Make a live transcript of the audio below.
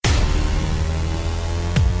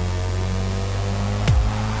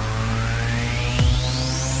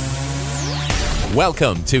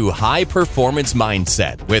Welcome to High Performance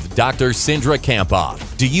Mindset with Dr. Cindra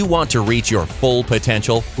Kamphoff. Do you want to reach your full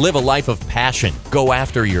potential? Live a life of passion. Go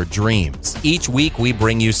after your dreams. Each week, we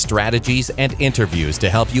bring you strategies and interviews to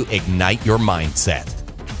help you ignite your mindset.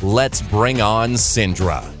 Let's bring on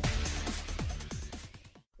Cindra.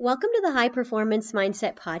 Welcome to the High Performance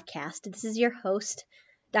Mindset Podcast. This is your host,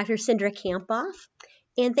 Dr. Cindra Kamphoff,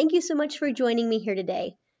 and thank you so much for joining me here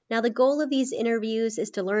today. Now, the goal of these interviews is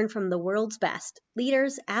to learn from the world's best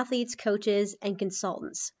leaders, athletes, coaches, and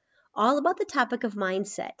consultants, all about the topic of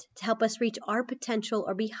mindset to help us reach our potential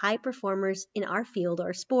or be high performers in our field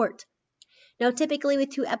or sport. Now, typically with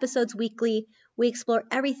 2 episodes weekly, we explore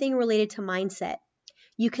everything related to mindset.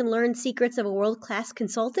 You can learn secrets of a world-class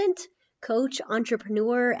consultant, coach,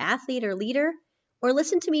 entrepreneur, athlete, or leader, or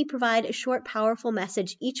listen to me provide a short, powerful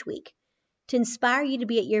message each week to inspire you to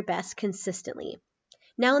be at your best consistently.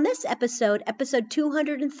 Now, in this episode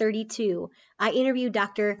 232, I interviewed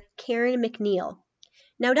Dr. Karen McNeil.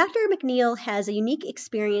 Now, Dr. McNeil has a unique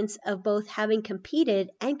experience of both having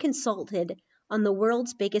competed and consulted on the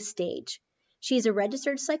world's biggest stage. She's a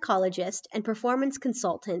registered psychologist and performance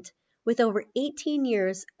consultant with over 18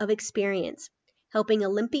 years of experience helping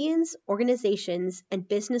Olympians, organizations, and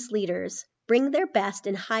business leaders bring their best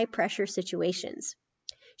in high-pressure situations.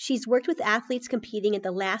 She's worked with athletes competing at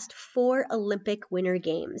the last 4 Olympic Winter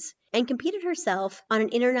Games and competed herself on an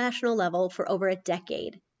international level for over a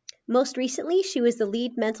decade. Most recently, she was the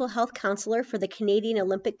lead mental health counselor for the Canadian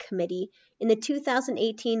Olympic Committee in the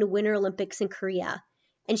 2018 Winter Olympics in Korea,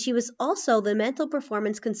 and she was also the mental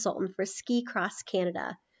performance consultant for Ski Cross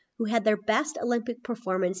Canada, who had their best Olympic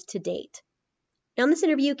performance to date. Now, in this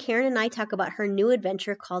interview, Karen and I talk about her new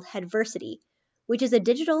adventure called Headversity, which is a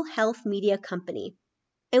digital health media company.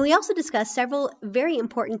 And we also discuss several very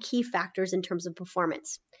important key factors in terms of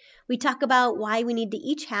performance. We talk about why we need to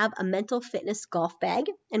each have a mental fitness golf bag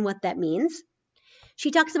and what that means. She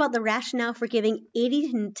talks about the rationale for giving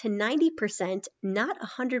 80 to 90%, not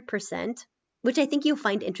 100%, which I think you'll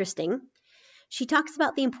find interesting. She talks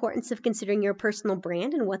about the importance of considering your personal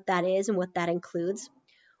brand and what that is and what that includes,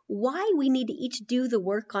 why we need to each do the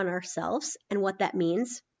work on ourselves and what that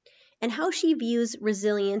means, and how she views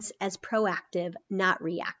resilience as proactive, not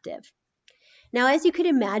reactive. Now, as you could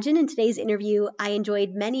imagine in today's interview, I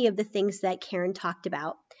enjoyed many of the things that Karen talked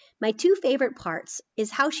about. My 2 favorite parts is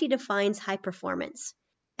how she defines high performance,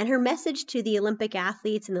 and her message to the Olympic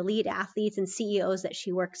athletes and elite athletes and CEOs that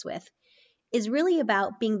she works with is really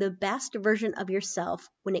about being the best version of yourself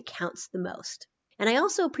when it counts the most. And I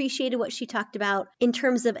also appreciated what she talked about in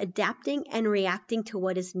terms of adapting and reacting to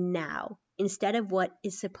what is now, instead of what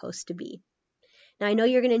is supposed to be. Now, I know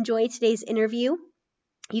you're going to enjoy today's interview.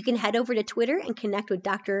 You can head over to Twitter and connect with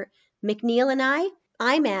Dr. McNeil and I.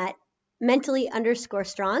 I'm at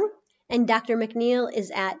mentally_strong, and Dr. McNeil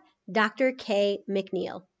is at Dr. K.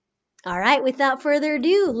 McNeil. All right, without further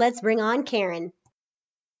ado, let's bring on Karen.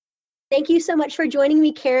 Thank you so much for joining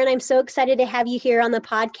me, Karen. I'm so excited to have you here on the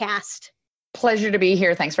podcast. Pleasure to be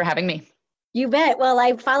here. Thanks for having me. You bet. Well,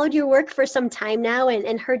 I've followed your work for some time now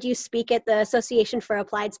and heard you speak at the Association for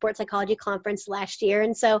Applied Sports Psychology Conference last year.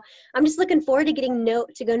 And so I'm just looking forward to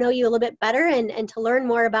to go know you a little bit better and to learn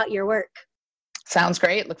more about your work. Sounds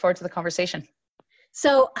great. Look forward to the conversation.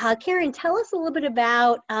 So, Karen, tell us a little bit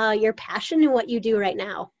about your passion and what you do right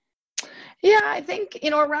now. Yeah, I think,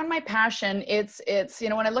 around my passion, it's,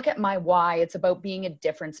 when I look at my why, it's about being a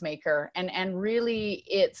difference maker. And really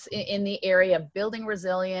it's in the area of building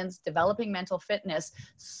resilience, developing mental fitness,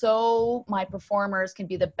 so my performers can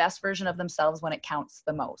be the best version of themselves when it counts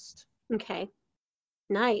the most. Okay.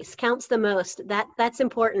 Nice. Counts the most. That's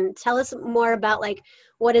important. Tell us more about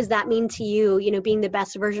what does that mean to you, being the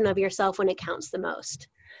best version of yourself when it counts the most?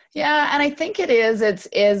 Yeah, and I think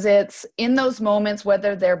it's in those moments,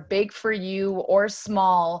 whether they're big for you or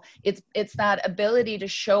small, it's that ability to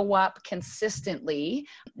show up consistently,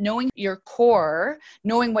 knowing your core,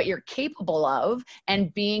 knowing what you're capable of,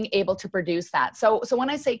 and being able to produce that. So when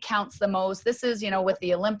I say counts the most, this is, with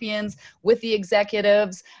the Olympians, with the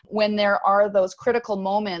executives, when there are those critical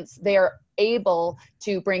moments, they are able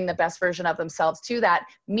to bring the best version of themselves to that,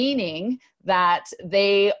 meaning that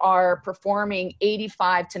they are performing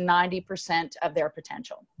 85 to 90% of their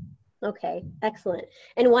potential. Okay, excellent.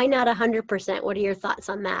 And why not 100%? What are your thoughts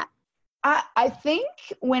on that? I think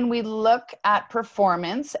when we look at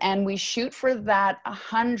performance and we shoot for that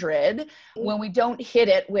 100, when we don't hit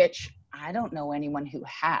it, which I don't know anyone who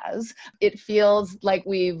has. It feels like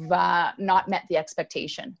we've not met the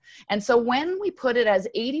expectation. And so when we put it as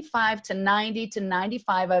 85 to 90 to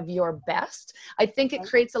 95 of your best, I think it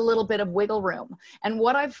creates a little bit of wiggle room. And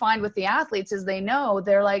what I find with the athletes is they know,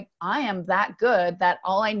 they're like, I am that good that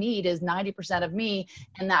all I need is 90% of me.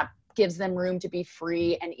 And that gives them room to be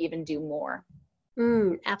free and even do more.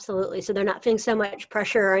 Absolutely. So they're not feeling so much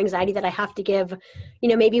pressure or anxiety that I have to give,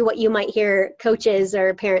 maybe what you might hear coaches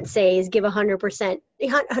or parents say is give 100%,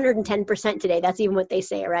 110% today. That's even what they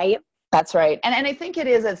say, right? That's right. And I think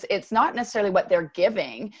it's not necessarily what they're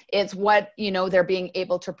giving, it's what, they're being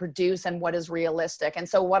able to produce and what is realistic. And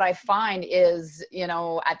so what I find is,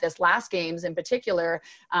 at this last games in particular,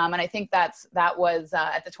 and I think that was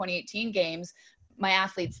at the 2018 games, my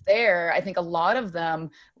athletes there, I think a lot of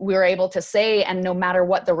them we were able to say, and no matter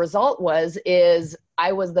what the result was, is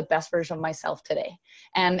I was the best version of myself today.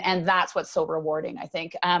 And that's what's so rewarding, I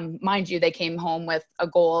think. Mind you, they came home with a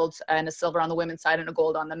gold and a silver on the women's side and a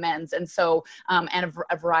gold on the men's. And so, and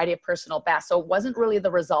a variety of personal bests. So it wasn't really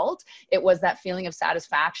the result. It was that feeling of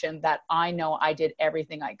satisfaction that I know I did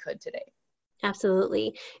everything I could today.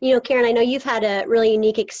 Absolutely. Karen, I know you've had a really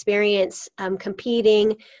unique experience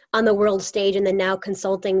competing on the world stage and then now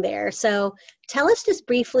consulting there. So tell us just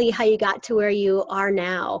briefly how you got to where you are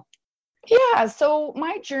now. Yeah, so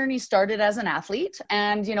my journey started as an athlete,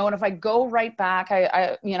 and and if I go right back,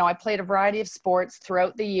 I played a variety of sports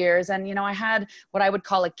throughout the years, and I had what I would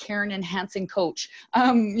call a Karen enhancing coach,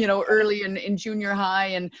 early in junior high,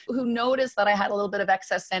 and who noticed that I had a little bit of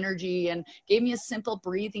excess energy and gave me a simple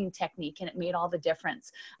breathing technique, and it made all the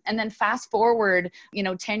difference. And then fast forward,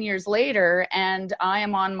 10 years later, and I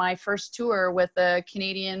am on my first tour with the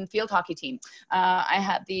Canadian field hockey team. I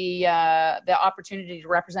had the opportunity to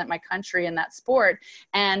represent my country in that sport.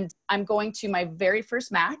 And I'm going to my very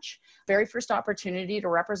first match, very first opportunity to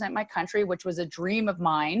represent my country, which was a dream of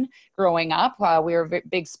mine growing up. We were a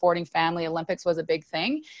big sporting family. Olympics was a big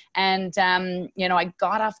thing. And, I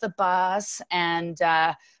got off the bus and,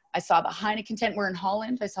 I saw the Heineken tent. We're in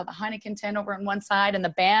Holland. I saw the Heineken tent over on one side and the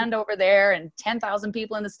band over there and 10,000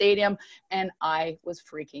 people in the stadium. And I was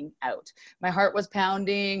freaking out. My heart was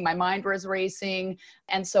pounding. My mind was racing.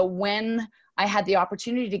 And so when I had the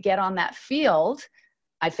opportunity to get on that field,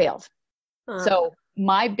 I failed. So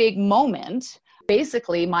my big moment,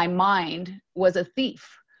 basically my mind was a thief,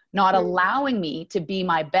 not allowing me to be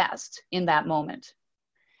my best in that moment.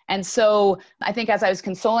 And so I think as I was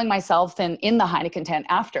consoling myself and in the Heineken tent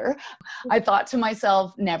after, I thought to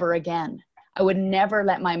myself, never again. I would never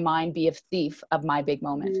let my mind be a thief of my big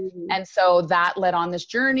moment. And so that led on this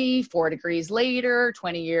journey 4 degrees later,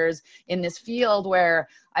 20 years in this field where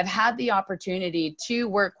I've had the opportunity to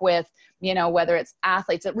work with, whether it's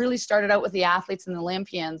athletes. It really started out with the athletes and the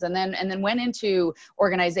Olympians and then went into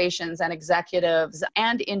organizations and executives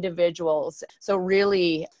and individuals. So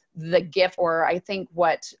really the gift, or I think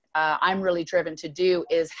what I'm really driven to do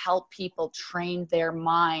is help people train their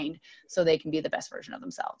mind so they can be the best version of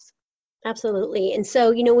themselves. Absolutely. And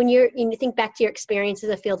so, when you think back to your experience as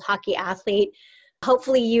a field hockey athlete,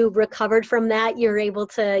 hopefully you recovered from that. You're able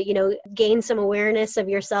to, gain some awareness of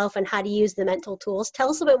yourself and how to use the mental tools. Tell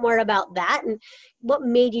us a bit more about that and what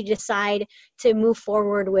made you decide to move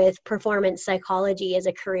forward with performance psychology as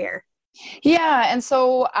a career. Yeah. And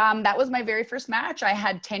so that was my very first match. I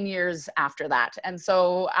had 10 years after that. And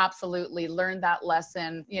so absolutely learned that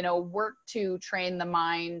lesson, worked to train the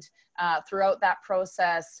mind throughout that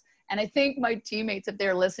process. And I think my teammates, if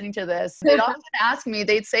they're listening to this, they'd often ask me,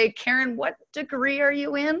 they'd say, Karen, what degree are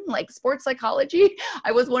you in? Like sports psychology?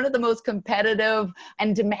 I was one of the most competitive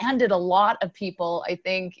and demanded a lot of people, I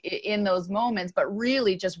think, in those moments, but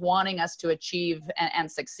really just wanting us to achieve and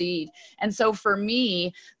succeed. And so for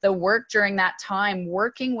me, the work during that time,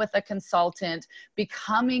 working with a consultant,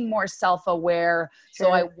 becoming more self-aware,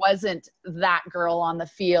 so I wasn't that girl on the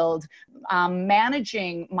field,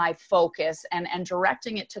 managing my focus and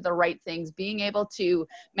directing it to the right things, being able to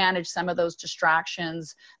manage some of those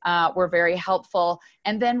distractions were very helpful.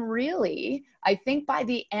 And then really, I think by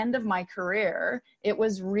the end of my career, it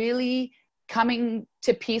was really coming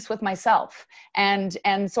to peace with myself. And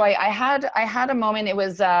so I had a moment. It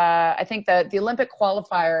was, I think the Olympic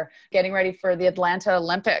qualifier getting ready for the Atlanta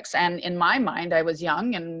Olympics. And in my mind, I was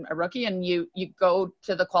young and a rookie, and you go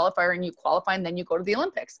to the qualifier and you qualify and then you go to the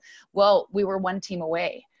Olympics. Well, we were one team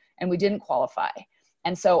away and we didn't qualify.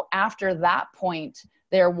 And so after that point,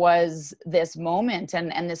 there was this moment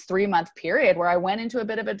and this 3-month period where I went into a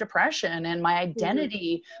bit of a depression, and my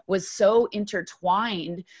identity was so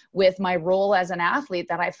intertwined with my role as an athlete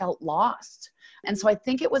that I felt lost. And so I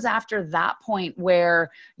think it was after that point where,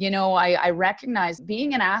 I recognized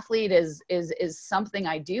being an athlete is something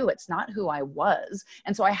I do. It's not who I was.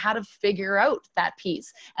 And so I had to figure out that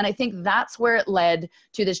piece. And I think that's where it led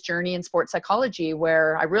to this journey in sports psychology,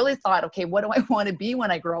 where I really thought, okay, what do I want to be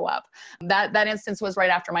when I grow up? That instance was right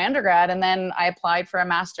after my undergrad. And then I applied for a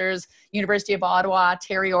master's, University of Ottawa,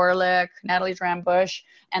 Terry Orlick, Natalie Dram-Bush.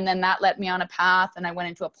 And then that led me on a path, and I went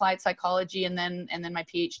into applied psychology and then my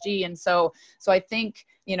PhD. And so I think,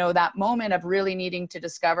 that moment of really needing to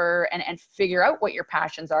discover and figure out what your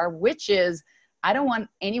passions are, which is, I don't want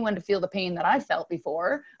anyone to feel the pain that I felt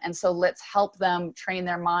before. And so let's help them train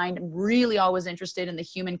their mind. I'm really always interested in the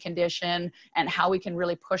human condition and how we can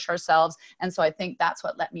really push ourselves. And so I think that's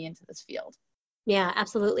what led me into this field. Yeah,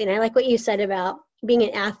 absolutely. And I like what you said about being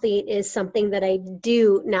an athlete is something that I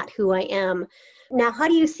do, not who I am. Now, how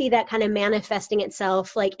do you see that kind of manifesting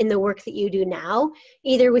itself, like in the work that you do now,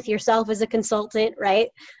 either with yourself as a consultant, right?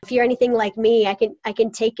 If you're anything like me, I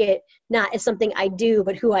can take it not as something I do,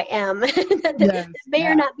 but who I am. That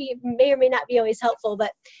may or may not be always helpful.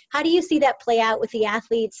 But how do you see that play out with the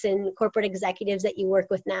athletes and corporate executives that you work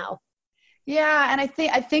with now? Yeah. And I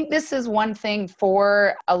think this is one thing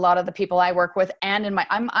for a lot of the people I work with, and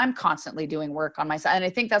I'm constantly doing work on myself. And I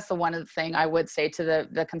think that's the one of the thing I would say to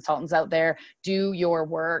the consultants out there: do your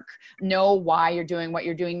work, know why you're doing what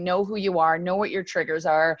you're doing, know who you are, know what your triggers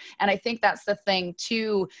are. And I think that's the thing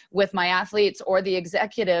too with my athletes or the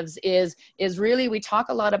executives is really, we talk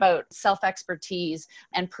a lot about self-expertise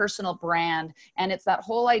and personal brand. And it's that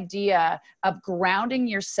whole idea of grounding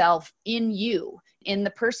yourself in you, in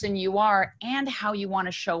the person you are and how you want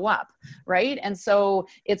to show up, right? And so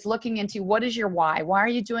it's looking into, what is your why? Why are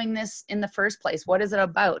you doing this in the first place? What is it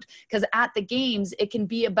about? Because at the games, it can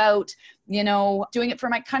be about, doing it for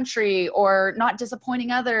my country or not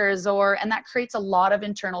disappointing others, and that creates a lot of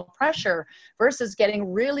internal pressure versus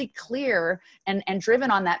getting really clear and driven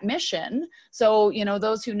on that mission. So,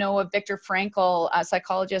 those who know of Viktor Frankl, a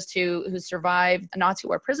psychologist who survived a Nazi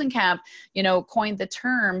war prison camp, coined the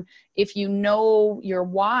term, if you know your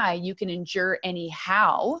why, you can endure any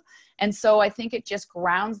how. And so I think it just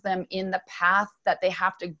grounds them in the path that they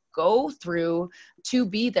have to go through to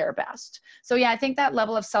be their best. So yeah, I think that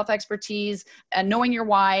level of self-expertise and knowing your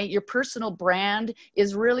why, your personal brand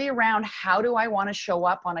is really around, how do I want to show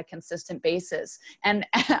up on a consistent basis? And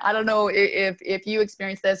I don't know if you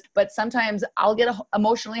experience this, but sometimes I'll get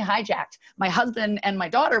emotionally hijacked. My husband and my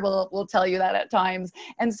daughter will tell you that at times.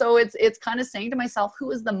 And so it's kind of saying to myself,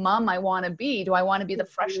 who is the mom I want to be? Do I want to be the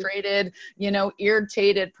frustrated,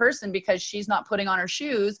 irritated person because she's not putting on her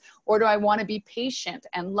shoes? Or do I want to be patient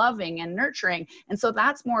and loving and nurturing? And so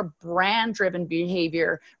that's more brand-driven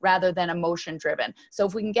behavior rather than emotion-driven. So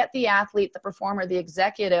if we can get the athlete, the performer, the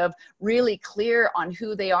executive really clear on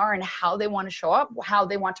who they are and how they want to show up, how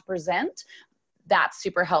they want to present, that's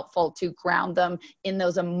super helpful to ground them in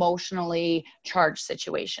those emotionally charged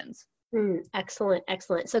situations. Excellent,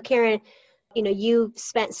 excellent. So Karen, you've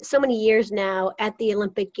spent so many years now at the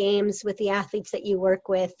Olympic Games with the athletes that you work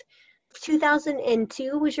with.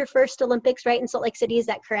 2002 was your first Olympics, right, in Salt Lake City? Is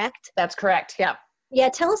that correct? That's correct. Yeah. Yeah.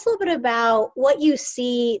 Tell us a little bit about what you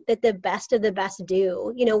see that the best of the best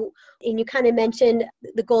do, and you kind of mentioned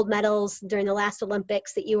the gold medals during the last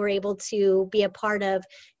Olympics that you were able to be a part of.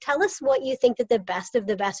 Tell us what you think that the best of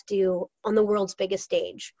the best do on the world's biggest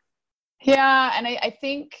stage. Yeah. And I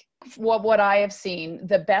think what I have seen,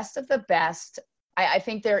 the best of the best, I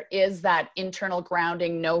think there is that internal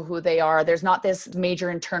grounding, know who they are. There's not this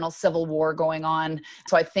major internal civil war going on.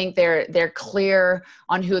 So I think they're clear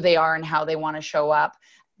on who they are and how they want to show up.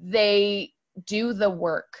 They do the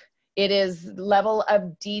work. It is level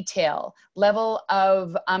of detail, level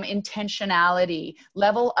of intentionality,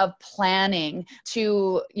 level of planning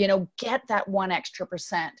to, get that 1 extra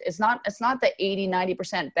percent. It's not the 80,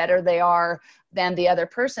 90% better they are than the other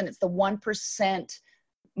person. It's the 1%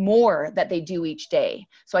 more that they do each day.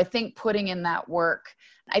 So I think putting in that work.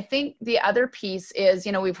 I think the other piece is,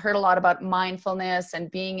 we've heard a lot about mindfulness and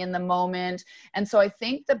being in the moment. And so I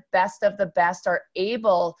think the best of the best are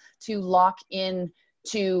able to lock in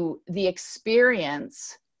to the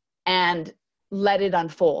experience and let it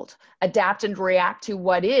unfold, adapt and react to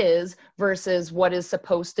what is versus what is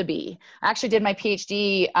supposed to be. I actually did my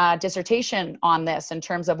PhD dissertation on this in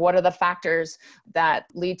terms of what are the factors that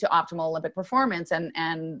lead to optimal Olympic performance,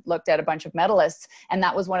 and looked at a bunch of medalists. And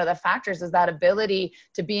that was one of the factors, is that ability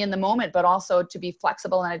to be in the moment, but also to be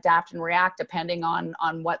flexible and adapt and react depending on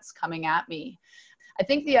what's coming at me. I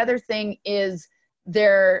think the other thing is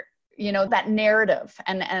that narrative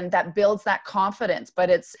and that builds that confidence, but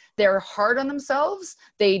they're hard on themselves.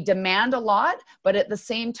 They demand a lot, but at the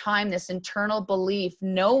same time, this internal belief,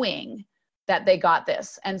 knowing that they got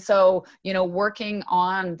this. And so, working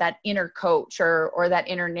on that inner coach or that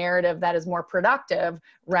inner narrative that is more productive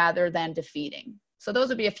rather than defeating. So those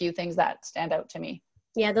would be a few things that stand out to me.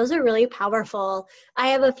 Yeah, those are really powerful. I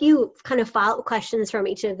have a few kind of follow-up questions from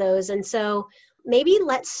each of those. And so maybe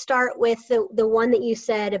let's start with the one that you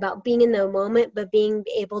said about being in the moment, but being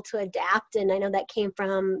able to adapt. And I know that came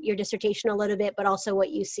from your dissertation a little bit, but also what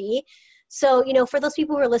you see. So, for those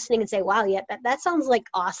people who are listening and say, wow, yeah, that sounds like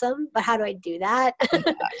awesome, but how do I do that?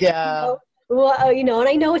 Yeah. Well, and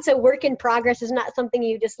I know it's a work in progress. It's not something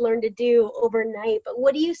you just learn to do overnight, but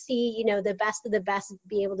what do you see, the best of the best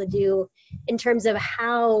be able to do in terms of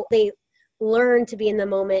how they learn to be in the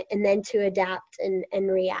moment and then to adapt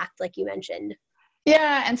and react, like you mentioned?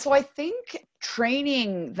 Yeah. And so I think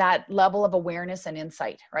training that level of awareness and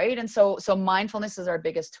insight, right? And so mindfulness is our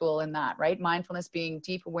biggest tool in that, right? Mindfulness being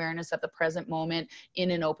deep awareness of the present moment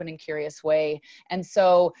in an open and curious way. And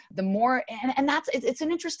so the more, and it's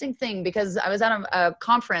an interesting thing, because I was at a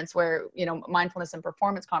conference where, mindfulness and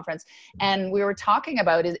performance conference, and we were talking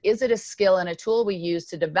about, is it a skill and a tool we use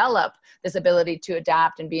to develop this ability to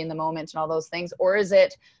adapt and be in the moment and all those things, or is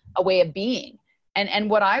it a way of being? And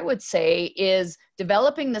what I would say is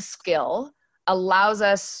developing the skill allows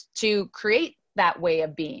us to create that way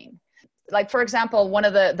of being. Like, for example, one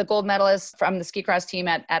of the gold medalists from the ski cross team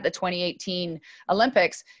at the 2018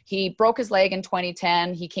 Olympics, he broke his leg in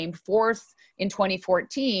 2010. He came fourth in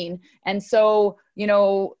 2014. And so,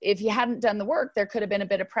 if he hadn't done the work, there could have been a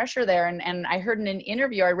bit of pressure there. And I heard in an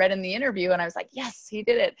interview, I read in the interview, and I was like, yes, he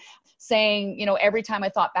did it. Saying, every time I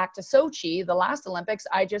thought back to Sochi, the last Olympics,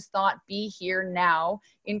 I just thought, be here now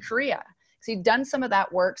in Korea. So he'd done some of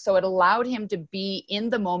that work, so it allowed him to be in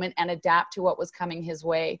the moment and adapt to what was coming his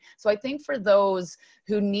way. So I think for those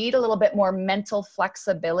who need a little bit more mental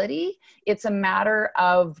flexibility, it's a matter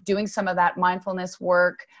of doing some of that mindfulness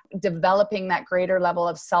work, developing that greater level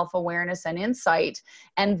of self-awareness and insight,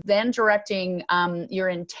 and then directing your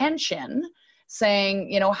intention,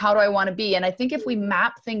 saying, how do I want to be? And I think if we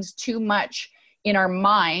map things too much in our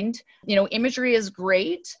mind, imagery is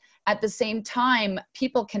great. At the same time,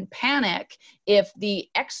 people can panic if the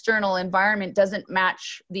external environment doesn't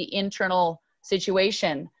match the internal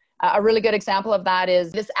situation. A really good example of that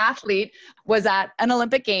is this athlete was at an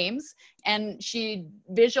Olympic Games, and she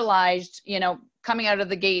visualized, coming out of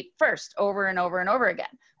the gate first over and over and over again.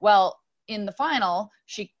 Well, in the final,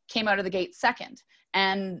 she came out of the gate second.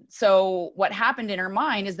 And so what happened in her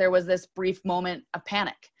mind is there was this brief moment of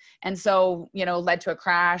panic. And so, led to a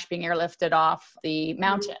crash, being airlifted off the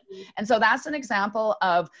mountain. And so that's an example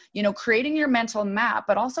of, creating your mental map,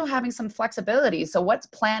 but also having some flexibility. So what's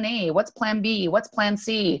plan A? What's plan B? What's plan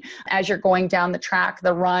C as you're going down the track,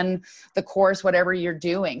 the run, the course, whatever you're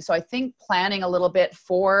doing. So I think planning a little bit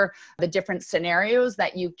for the different scenarios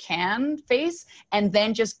that you can face, and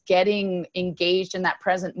then just getting engaged in that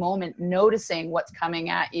present moment, noticing what's coming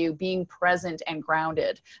at you, being present and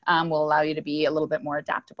grounded will allow you to be a little bit more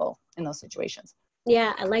adaptable in those situations.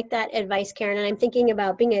 Yeah, I like that advice, Karen. And I'm thinking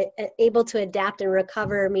about being able to adapt and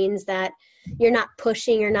recover means that you're not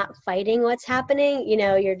pushing, you're not fighting what's happening.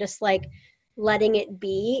 You're just like letting it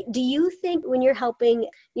be. Do you think when you're helping,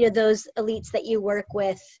 those elites that you work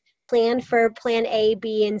with plan for plan A,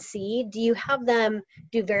 B, and C, do you have them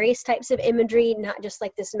do various types of imagery, not just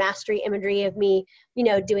like this mastery imagery of me,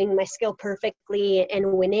 doing my skill perfectly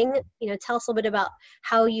and winning? Tell us a little bit about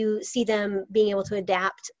how you see them being able to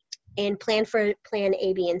adapt and plan for plan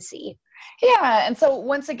A, B, and C. Yeah. And so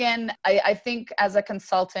once again, I think as a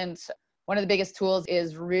consultant, one of the biggest tools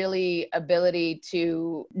is really ability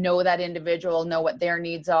to know that individual, know what their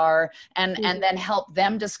needs are, and then help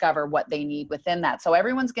them discover what they need within that. So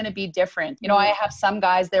everyone's going to be different. I have some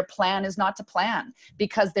guys, their plan is not to plan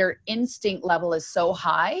because their instinct level is so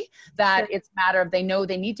high that it's a matter of they know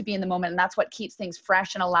they need to be in the moment, and that's what keeps things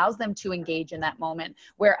fresh and allows them to engage in that moment,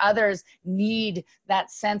 where others need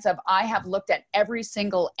that sense of, I have looked at every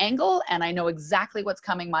single angle and I know exactly what's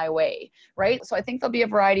coming my way, right? So I think there'll be a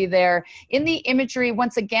variety there. In the imagery,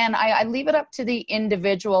 once again, I leave it up to the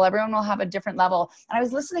individual. Everyone will have a different level. And I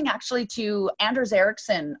was listening actually to Anders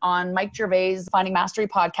Ericsson on Mike Gervais' Finding Mastery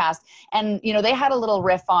podcast. And, they had a little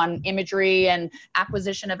riff on imagery and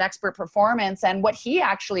acquisition of expert performance. And what he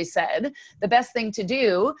actually said, the best thing to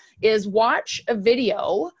do is watch a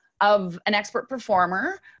video of an expert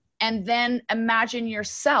performer and then imagine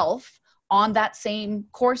yourself on that same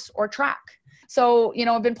course or track. So,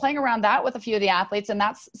 I've been playing around that with a few of the athletes, and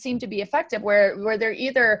that's seemed to be effective where they're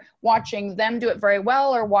either watching them do it very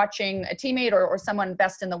well or watching a teammate or someone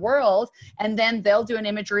best in the world. And then they'll do an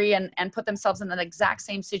imagery and put themselves in that exact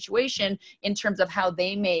same situation in terms of how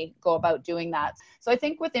they may go about doing that. So I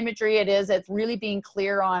think with imagery, it's really being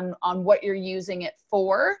clear on what you're using it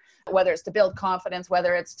for, whether it's to build confidence,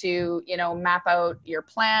 whether it's to, map out your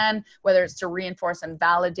plan, whether it's to reinforce and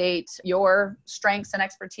validate your strengths and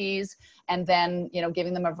expertise, and then,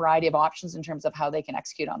 giving them a variety of options in terms of how they can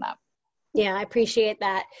execute on that. Yeah, I appreciate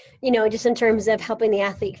that. Just in terms of helping the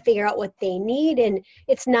athlete figure out what they need. And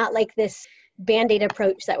it's not like this Band-Aid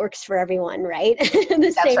approach that works for everyone, right?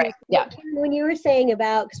 That's right. Yeah. When you were saying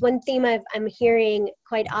about, because one theme I'm hearing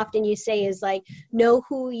quite often you say is like, know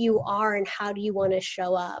who you are and how do you want to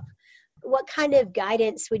show up? What kind of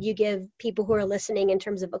guidance would you give people who are listening in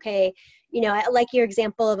terms of, okay, I like your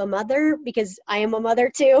example of a mother because I am a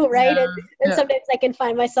mother too, right? Yeah, and sometimes I can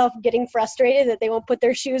find myself getting frustrated that they won't put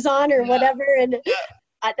their shoes on or whatever. And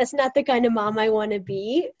that's not the kind of mom I want to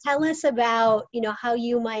be. Tell us about, how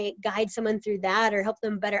you might guide someone through that or help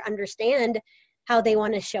them better understand how they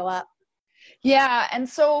want to show up. Yeah. And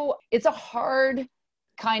so it's a hard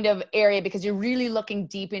kind of area because you're really looking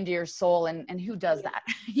deep into your soul and who does that,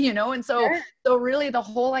 And so, Sure. So really the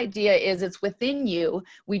whole idea is it's within you.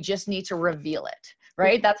 We just need to reveal it.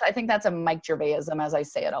 Right. I think that's a Mike Gervaisism as I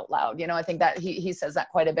say it out loud. I think that he says that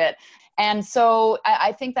quite a bit. And so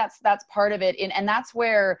I think that's part of it. And that's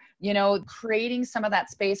where, creating some of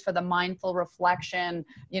that space for the mindful reflection,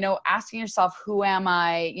 asking yourself, who am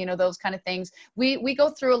I? Those kind of things. We go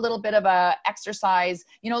through a little bit of a exercise,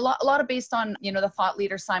 a lot of based on, the thought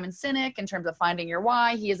leader Simon Sinek in terms of finding your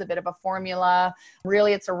why. He is a bit of a formula.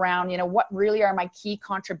 Really, it's around, what really are my key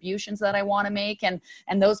contributions that I want to make? And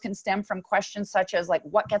those can stem from questions such as like,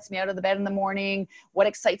 what gets me out of the bed in the morning? What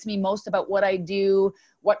excites me most about what I do?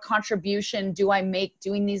 What contribution do I make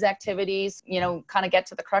doing these activities? Kind of get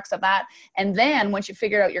to the crux of that. And then once you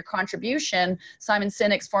figure out your contribution, Simon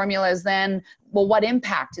Sinek's formula is then, well, what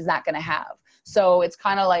impact is that going to have? So it's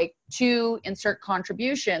kind of like to insert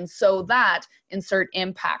contribution, so that insert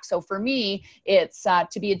impact. So for me, it's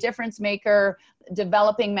to be a difference maker,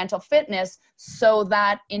 developing mental fitness so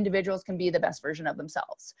that individuals can be the best version of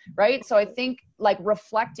themselves, right? So I think like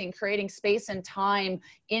reflecting, creating space and time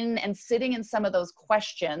in and sitting in some of those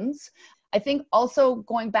questions. I think also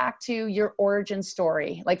going back to your origin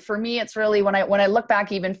story. Like for me, it's really when I look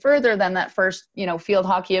back even further than that first, field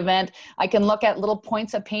hockey event, I can look at little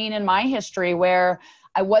points of pain in my history where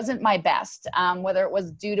I wasn't my best, whether it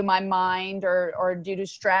was due to my mind or due to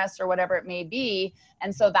stress or whatever it may be.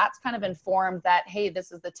 And so that's kind of informed that, hey,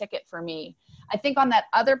 this is the ticket for me. I think on that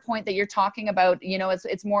other point that you're talking about,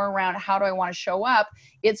 it's more around how do I want to show up?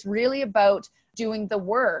 It's really about doing the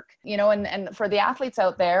work, and for the athletes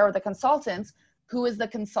out there or the consultants, who is the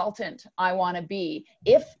consultant I want to be?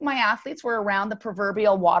 If my athletes were around the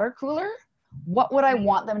proverbial water cooler, what would I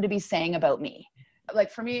want them to be saying about me? Like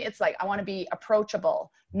for me, it's like, I want to be approachable,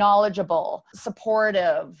 knowledgeable,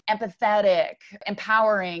 supportive, empathetic,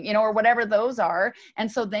 empowering, or whatever those are. And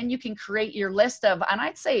so then you can create your list of, and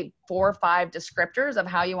I'd say 4 or 5 descriptors of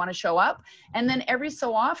how you want to show up. And then every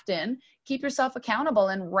so often, keep yourself accountable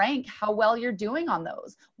and rank how well you're doing on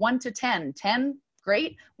those 1 to 10, 10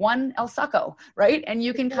 great, 1 El Succo, right? And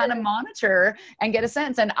you can kind of monitor and get a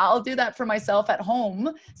sense. And I'll do that for myself at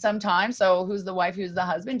home sometimes. So who's the wife, who's the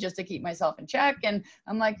husband, just to keep myself in check. And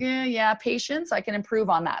I'm like, yeah, patience, I can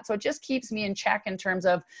improve on that. So it just keeps me in check in terms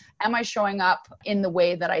of, am I showing up in the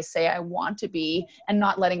way that I say I want to be and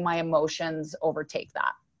not letting my emotions overtake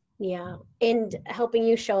that? Yeah. And helping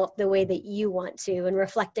you show up the way that you want to and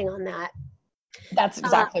reflecting on that. That's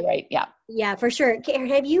exactly right. Yeah. Yeah, for sure. Karen,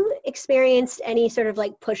 have you experienced any sort of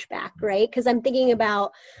like pushback, right? Because I'm thinking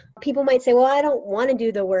about people might say, well, I don't want to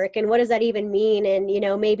do the work. And what does that even mean? And,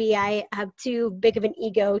 maybe I have too big of an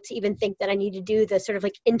ego to even think that I need to do the sort of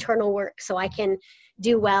like internal work so I can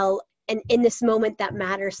do well. And in this moment that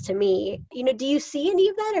matters to me, do you see any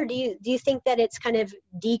of that? Or do you think that it's kind of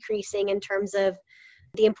decreasing in terms of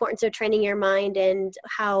the importance of training your mind and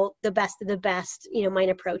how the best of the best, might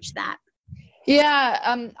approach that?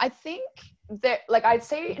 Yeah, I think that, like, I'd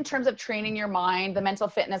say in terms of training your mind, the mental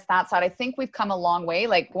fitness, that side, I think we've come a long way.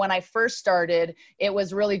 Like when I first started, it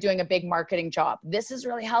was really doing a big marketing job. This is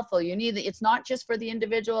really helpful. It's not just for the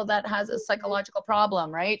individual that has a psychological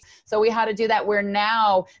problem, right? So we had to do that, where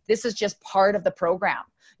now this is just part of the program.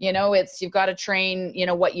 You've got to train,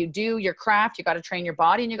 what you do, your craft, you got to train your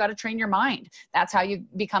body, and you got to train your mind. That's how you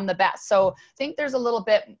become the best. So I think there's a little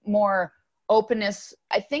bit more openness.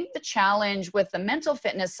 I think the challenge with the mental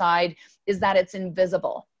fitness side is that it's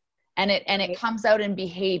invisible. it comes out in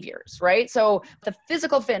behaviors, right? So the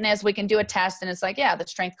physical fitness, we can do a test and it's like, yeah, the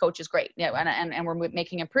strength coach is great. Yeah. And we're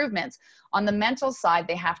making improvements. On the mental side,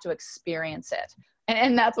 they have to experience it.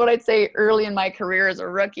 And that's what I'd say early in my career as a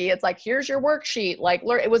rookie. It's like, here's your worksheet. Like,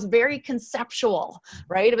 learn. It was very conceptual,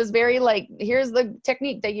 right? It was very like, here's the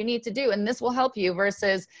technique that you need to do, and this will help you,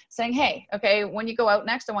 versus saying, hey, okay, when you go out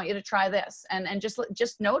next, I want you to try this, and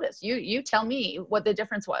just notice. You tell me what the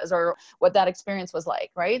difference was or what that experience was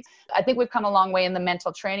like, right? I think we've come a long way in the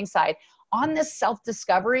mental training side. On this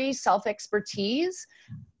self-discovery, self-expertise,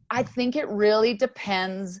 I think it really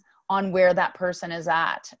depends on where that person is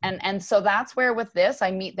at. And so that's where with this, I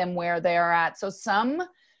meet them where they are at. So some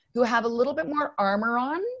who have a little bit more armor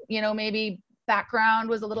on, maybe background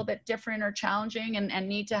was a little bit different or challenging and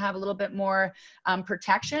need to have a little bit more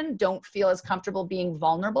protection, don't feel as comfortable being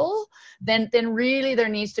vulnerable, then really there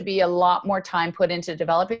needs to be a lot more time put into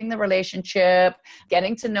developing the relationship,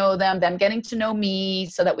 getting to know them getting to know me,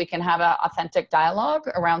 so that we can have an authentic dialogue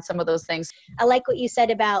around some of those things. I like what you said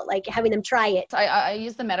about like having them try it. I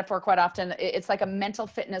use the metaphor quite often. It's like a mental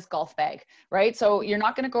fitness golf bag, right? So you're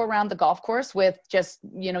not going to go around the golf course with just,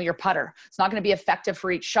 your putter. It's not going to be effective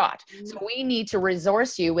for each shot. So we need to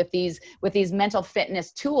resource you with these mental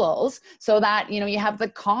fitness tools, so that you have the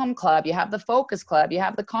calm club, you have the focus club, you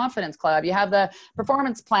have the confidence club, you have the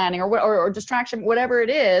performance planning or distraction, whatever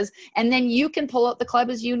it is, and then you can pull out the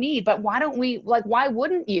club as you need. But why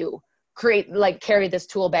wouldn't you carry this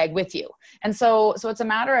tool bag with you? And so it's a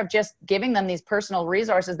matter of just giving them these personal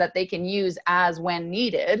resources that they can use as when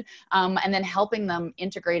needed, and then helping them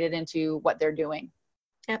integrate it into what they're doing.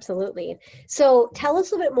 Absolutely. So tell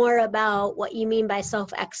us a little bit more about what you mean by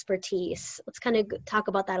self-expertise. Let's kind of talk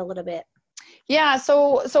about that a little bit. Yeah.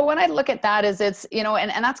 So when I look at that, is it's,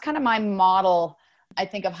 and that's kind of my model, I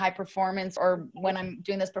think, of high performance, or when I'm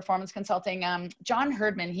doing this performance consulting. John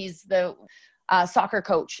Herdman, he's the soccer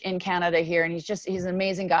coach in Canada here. And he's an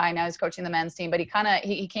amazing guy. Now he's coaching the men's team, but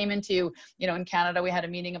he came into, in Canada, we had a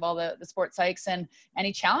meeting of all the sports psychs, and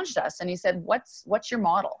he challenged us, and he said, what's your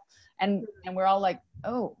model? And we're all like,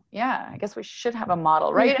 oh yeah, I guess we should have a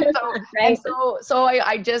model, right? And so, right. so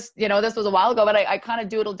I just, this was a while ago, but I kind of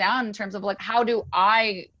doodled down in terms of like, how do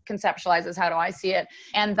I conceptualize this? How do I see it?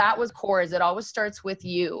 And that was core. Is it always starts with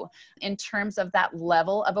you in terms of that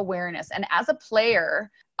level of awareness. And as a player,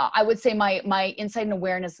 I would say my insight and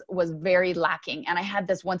awareness was very lacking. And I had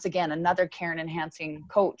this, once again, another Karen enhancing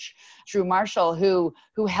coach, Drew Marshall, who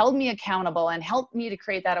held me accountable and helped me to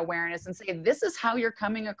create that awareness and say, this is how you're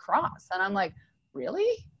coming across. And I'm like,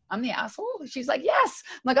 really? I'm the asshole? She's like, yes.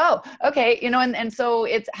 I'm like, oh, okay. And so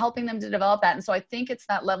it's helping them to develop that. And so I think it's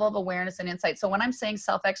that level of awareness and insight. So when I'm saying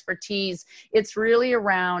self-expertise, it's really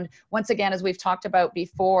around, once again, as we've talked about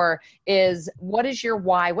before, is what is your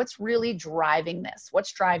why? What's really driving this?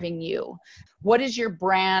 What's driving you? What is your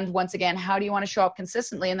brand? Once again, how do you want to show up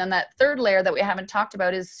consistently? And then that third layer that we haven't talked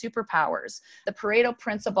about is superpowers. The Pareto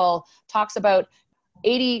principle talks about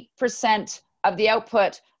 80% of the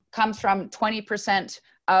output comes from 20%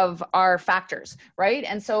 of our factors, right?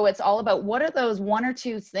 And so it's all about, what are those one or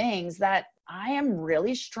two things that I am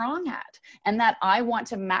really strong at and that I want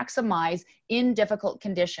to maximize in difficult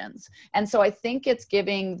conditions. And so I think it's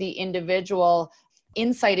giving the individual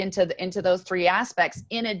insight into those three aspects,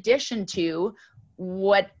 in addition to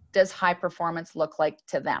what does high performance look like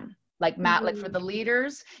to them. Like like for the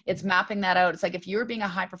leaders, it's mapping that out. It's like, if you're being a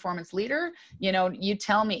high performance leader, you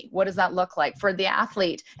tell me, what does that look like for the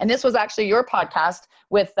athlete? And this was actually your podcast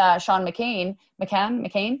with Sean McCain,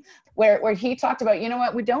 where he talked about,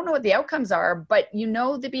 we don't know what the outcomes are, but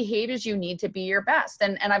the behaviors you need to be your best.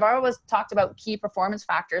 And I've always talked about key performance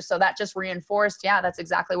factors. So that just reinforced, yeah, that's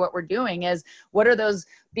exactly what we're doing, is what are those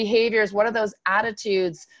behaviors? What are those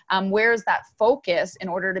attitudes? Where's that focus in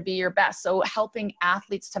order to be your best? So helping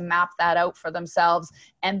athletes to map that out for themselves.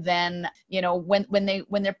 And then,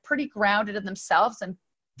 when they're pretty grounded in themselves and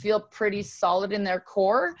feel pretty solid in their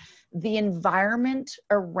core, the environment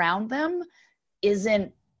around them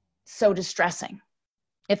isn't so distressing,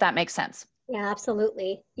 if that makes sense. Yeah,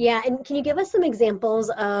 absolutely. Yeah. And can you give us some examples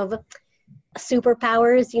of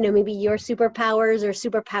superpowers, maybe your superpowers or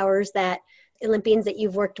superpowers that Olympians that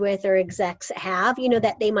you've worked with or execs have,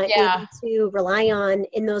 that they might be able to rely on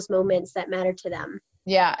in those moments that matter to them?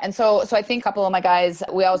 Yeah. And so I think a couple of my guys,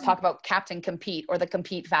 we always talk about captain compete, or the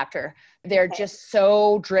compete factor. They're just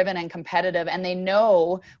so driven and competitive, and they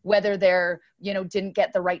know whether they're, didn't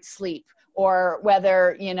get the right sleep, or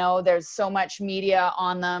whether, there's so much media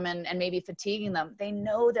on them and maybe fatiguing them. They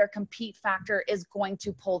know their compete factor is going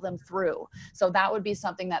to pull them through. So that would be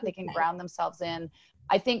something that they can ground themselves in.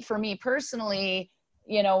 I think for me personally,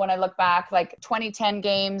 when I look back, like 2010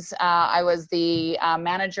 games, I was the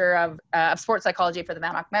manager of sports psychology for the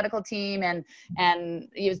Mount Medical team. And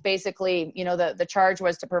it was basically, the charge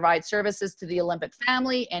was to provide services to the Olympic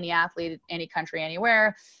family, any athlete, any country,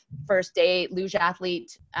 anywhere. First day, luge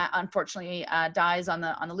athlete, unfortunately, dies on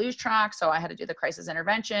the luge track. So I had to do the crisis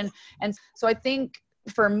intervention. And so I think,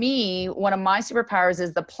 for me, one of my superpowers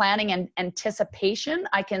is the planning and anticipation.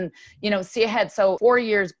 I can, see ahead. So 4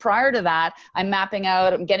 years prior to that, I'm mapping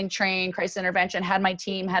out, I'm getting trained, crisis intervention, had my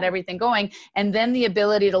team, had everything going. And then the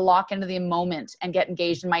ability to lock into the moment and get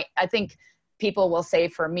engaged in I think people will say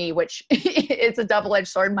for me, which it's a double-edged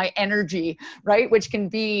sword, my energy, right? Which can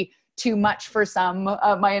be too much for some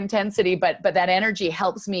of my intensity, but that energy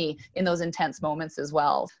helps me in those intense moments as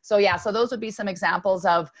well. So yeah, so those would be some examples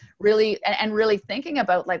of really, and really thinking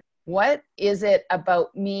about like, what is it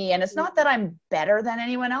about me? And it's not that I'm better than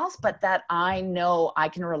anyone else, but that I know I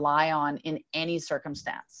can rely on in any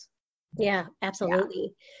circumstance. Yeah,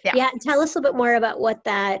 absolutely. Yeah. Tell us a little bit more about what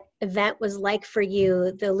that event was like for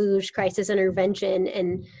you, the luge crisis intervention.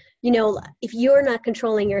 And if you're not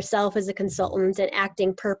controlling yourself as a consultant and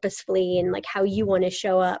acting purposefully and like how you want to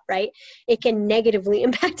show up, right, it can negatively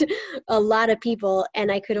impact a lot of people.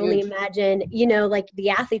 And I could only imagine, like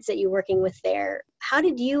the athletes that you're working with there. How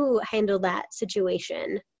did you handle that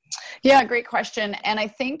situation? Yeah, great question. And I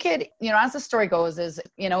think it, as the story goes is,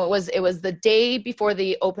 it was the day before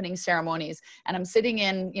the opening ceremonies, and I'm sitting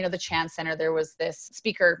in, the Chance Center. There was this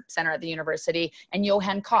speaker center at the university, and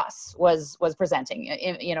Johan Koss was presenting,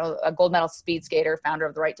 a gold medal speed skater, founder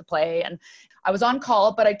of the Right to Play. And I was on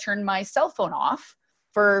call, but I turned my cell phone off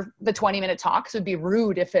for the 20-minute talk. So it'd be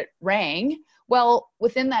rude if it rang. Well,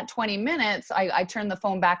 within that 20 minutes, I turned the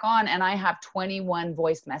phone back on, and I have 21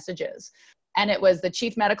 voice messages. And it was the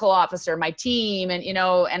chief medical officer, my team, and,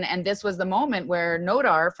 and this was the moment where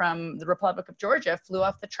Nodar from the Republic of Georgia flew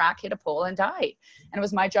off the track, hit a pole, and died. And it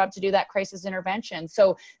was my job to do that crisis intervention.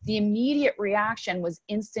 So the immediate reaction was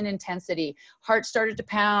instant intensity. Heart started to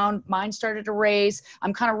pound, mind started to race.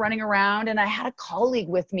 I'm kind of running around, and I had a colleague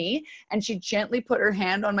with me, and she gently put her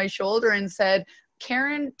hand on my shoulder and said,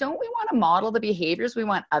 Karen, don't we want to model the behaviors we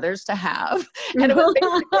want others to have? And it was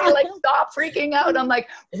basically like, stop freaking out. I'm like,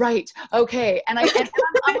 right, okay. And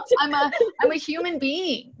I'm a human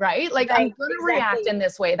being, right? Like, right, I'm going to react in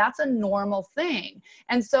this way. That's a normal thing.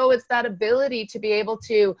 And so it's that ability to be able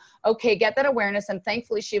to, okay, get that awareness. And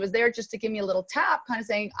thankfully she was there just to give me a little tap, kind of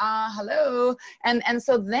saying, hello. And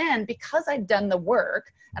so then, because I'd done the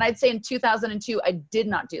work, and I'd say in 2002, I did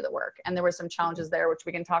not do the work. And there were some challenges there, which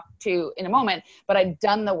we can talk to in a moment, but I'd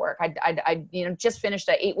done the work. I'd just finished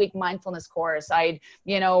an 8-week mindfulness course. I'd,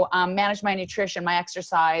 managed my nutrition, my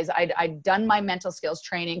exercise. I'd done my mental skills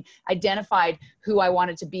training, identified who I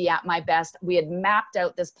wanted to be at my best. We had mapped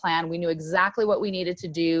out this plan. We knew exactly what we needed to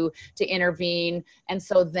do to intervene. And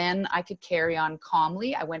so then I could carry on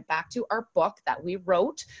calmly. I went back to our book that we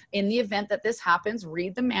wrote. In the event that this happens,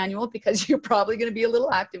 read the manual, because you're probably going to be a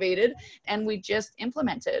little activated. And we just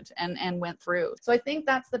implemented and went through. So I think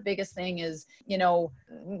that's the biggest thing is, know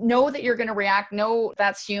that you're going to react, know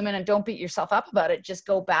that's human, and don't beat yourself up about it. Just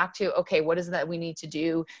go back to, okay, what is it that we need to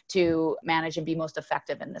do to manage and be most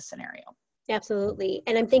effective in this scenario? Absolutely.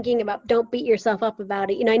 And I'm thinking about, don't beat yourself up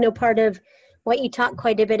about it. I know part of what you talk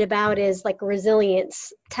quite a bit about is like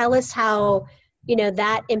resilience. Tell us how,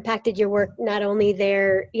 that impacted your work, not only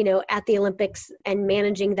there, at the Olympics and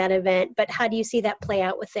managing that event, but how do you see that play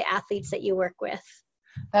out with the athletes that you work with?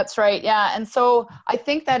 That's right. Yeah. And so I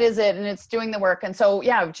think that is it. And it's doing the work. And so,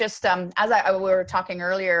 yeah, just as we were talking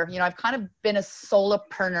earlier, I've kind of been a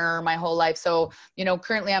solopreneur my whole life. So,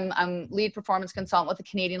 currently I'm lead performance consultant with the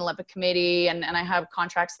Canadian Olympic Committee, and I have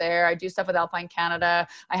contracts there. I do stuff with Alpine Canada.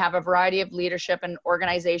 I have a variety of leadership and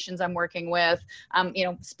organizations I'm working with,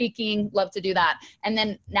 speaking, love to do that. And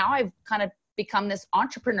then now I've kind of become this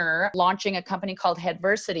entrepreneur launching a company called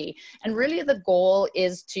Headversity. And really the goal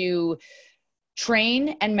is to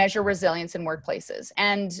train and measure resilience in workplaces.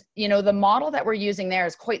 And, the model that we're using there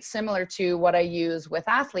is quite similar to what I use with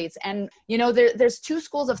athletes. And, there's two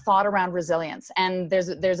schools of thought around resilience. And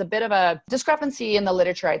there's a bit of a discrepancy in the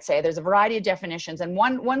literature, I'd say. There's a variety of definitions. And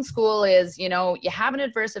one school is, you have an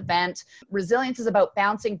adverse event. Resilience is about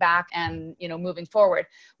bouncing back and, moving forward.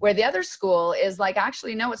 Where the other school is like,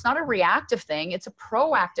 actually, no, it's not a reactive thing. It's a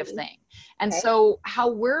proactive thing. And so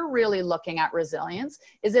how we're really looking at resilience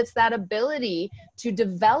is it's that ability to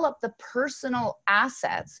develop the personal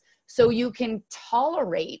assets so you can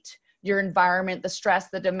tolerate your environment, the stress,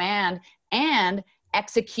 the demand, and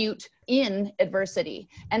execute in adversity.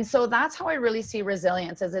 And so that's how I really see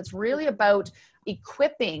resilience, is it's really about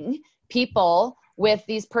equipping people with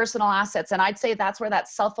these personal assets. And I'd say that's where that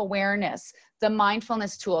self-awareness, the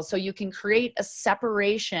mindfulness tool, so you can create a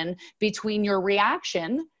separation between your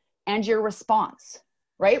reaction and your response.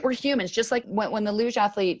 Right? We're humans. Just like when the luge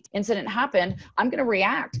athlete incident happened, I'm going to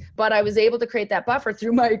react, but I was able to create that buffer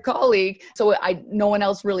through my colleague. So no one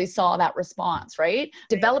else really saw that response, right?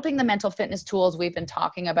 Developing the mental fitness tools we've been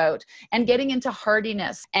talking about and getting into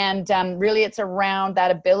hardiness. And really it's around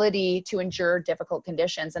that ability to endure difficult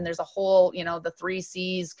conditions. And there's a whole, the 3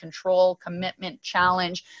 C's: control, commitment,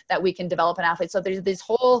 challenge, that we can develop in athletes. So there's this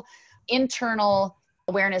whole internal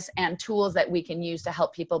awareness and tools that we can use to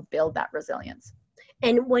help people build that resilience.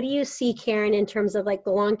 And what do you see, Karen, in terms of like the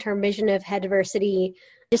long-term vision of Headversity,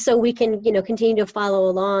 just so we can, continue to follow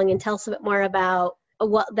along, and tell us a bit more about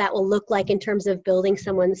what that will look like in terms of building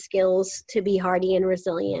someone's skills to be hardy and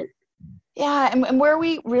resilient? Yeah, and where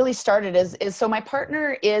we really started is so my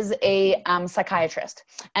partner is a psychiatrist.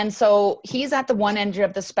 And so he's at the one end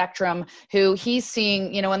of the spectrum, who he's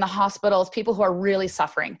seeing, in the hospitals, people who are really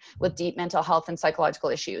suffering with deep mental health and psychological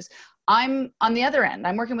issues. I'm on the other end.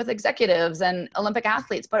 I'm working with executives and Olympic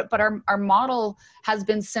athletes, but our model has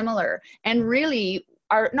been similar. And really,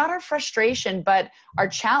 not our frustration, but our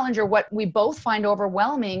challenge, or what we both find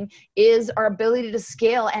overwhelming, is our ability to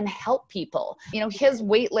scale and help people. His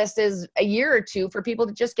wait list is a year or two for people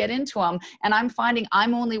to just get into him. And I'm finding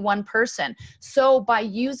I'm only one person. So by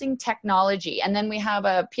using technology, and then we have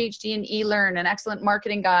a PhD in eLearn, an excellent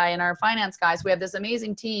marketing guy, and our finance guys, we have this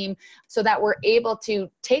amazing team, so that we're able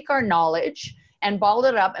to take our knowledge and balled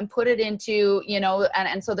it up and put it into,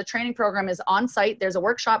 and so the training program is on site. There's a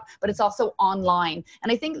workshop, but it's also online.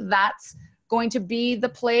 And I think that's going to be the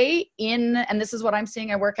play and this is what I'm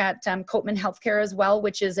seeing. I work at Copeman Healthcare as well,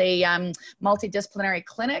 which is a multidisciplinary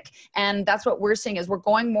clinic. And that's what we're seeing, is we're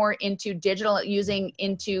going more into digital, using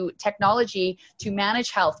into technology to manage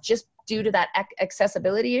health, just due to that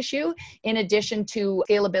accessibility issue, in addition to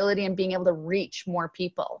scalability and being able to reach more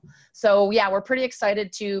people. So yeah, we're pretty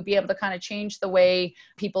excited to be able to kind of change the way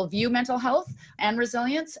people view mental health and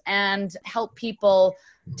resilience, and help people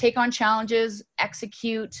take on challenges,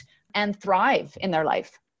 execute, and thrive in their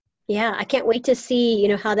life. Yeah, I can't wait to see,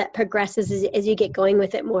 how that progresses as you get going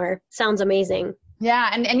with it more. Sounds amazing.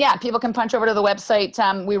 Yeah. And yeah, people can punch over to the website.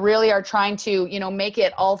 We really are trying to, make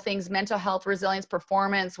it all things mental health, resilience,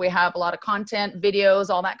 performance. We have a lot of content,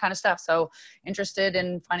 videos, all that kind of stuff. So interested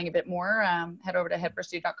in finding a bit more, head over to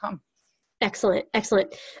headversity.com. Excellent.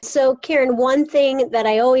 Excellent. So Karen, one thing that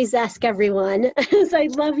I always ask everyone is, I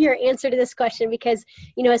love your answer to this question, because,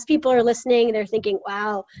 as people are listening, they're thinking,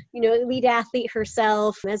 wow, elite athlete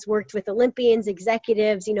herself, has worked with Olympians,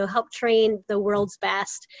 executives, helped train the world's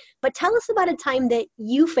best. But tell us about a time that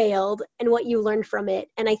you failed and what you learned from it.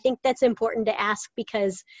 And I think that's important to ask,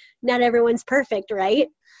 because not everyone's perfect, right?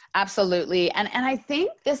 Absolutely. And I think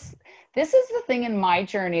this is the thing in my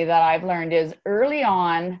journey that I've learned, is early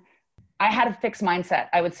on, I had a fixed mindset.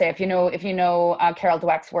 I would say, if you know Carol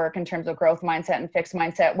Dweck's work in terms of growth mindset and fixed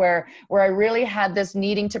mindset, where I really had this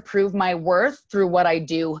needing to prove my worth through what I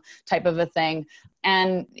do type of a thing.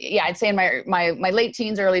 And yeah, I'd say in my late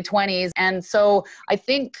teens, early 20s. And so I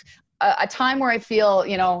think a time where I feel,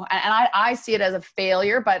 and I see it as a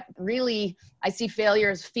failure, but really I see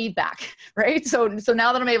failure as feedback, right? So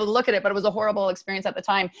now that I'm able to look at it, but it was a horrible experience at the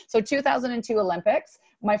time. So 2002 Olympics,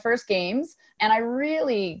 my first games, and I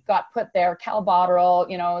really got put there. Cal Botterill,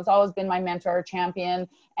 has always been my mentor, champion,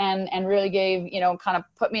 and really gave, kind of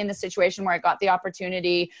put me in the situation where I got the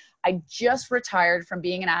opportunity. I just retired from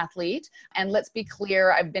being an athlete. And let's be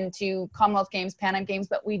clear, I've been to Commonwealth Games, Pan Am Games,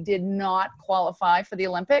 but we did not qualify for the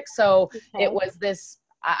Olympics. So It was this,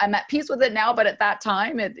 I'm at peace with it now, but at that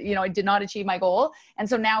time, I did not achieve my goal. And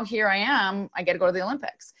so now here I am, I get to go to the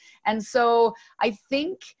Olympics. And so I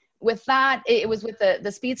think with that, it was with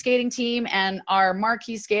the speed skating team, and our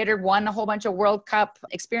marquee skater won a whole bunch of World Cup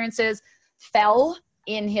experiences, fell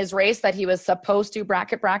in his race that he was supposed to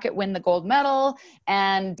bracket win the gold medal.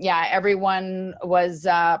 And yeah, everyone was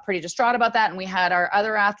pretty distraught about that. And we had our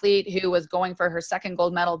other athlete who was going for her second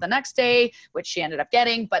gold medal the next day, which she ended up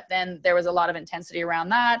getting, but then there was a lot of intensity around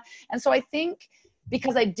that. And so I think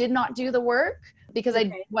because I did not do the work, because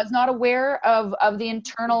I was not aware of the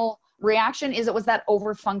internal reaction, it was that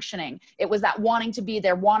over functioning. It was that wanting to be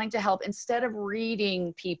there, wanting to help, instead of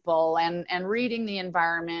reading people and reading the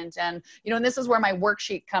environment. And, and this is where my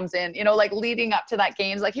worksheet comes in, like leading up to that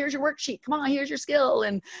games, like, here's your worksheet, come on, here's your skill.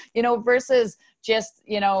 And, versus just,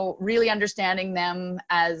 really understanding them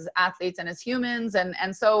as athletes and as humans.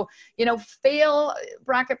 And so, fail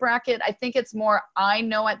bracket. I think it's more, I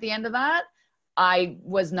know at the end of that, I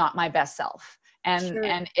was not my best self.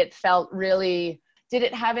 And it felt really Did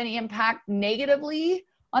it have any impact negatively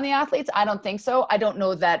on the athletes? I don't think so. I don't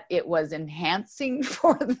know that it was enhancing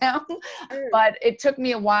for them, but it took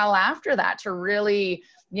me a while after that to really,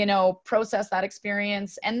 process that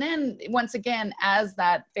experience. And then once again, as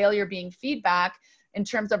that failure being feedback in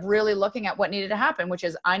terms of really looking at what needed to happen, which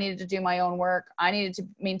is I needed to do my own work. I needed to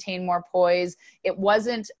maintain more poise. It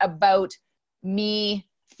wasn't about me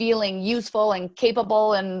feeling useful and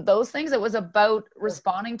capable and those things. It was about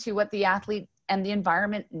responding to what the athlete and the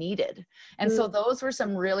environment needed. And so those were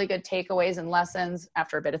some really good takeaways and lessons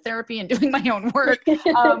after a bit of therapy and doing my own work,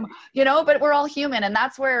 but we're all human. And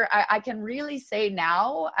that's where I can really say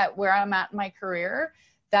now at where I'm at in my career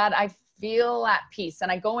that I feel at peace. And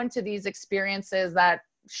I go into these experiences that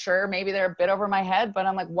sure, maybe they're a bit over my head, but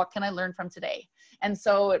I'm like, what can I learn from today? And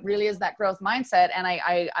so it really is that growth mindset. And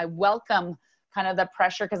I welcome kind of the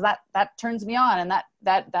pressure, because that turns me on, and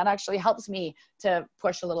that actually helps me to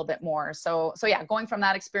push a little bit more. So yeah, going from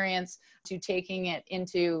that experience to taking it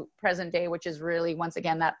into present day, which is really, once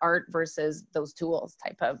again, that art versus those tools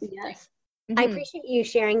type of yes. thing. I appreciate you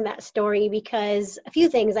sharing that story, because a few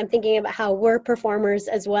things I'm thinking about how we're performers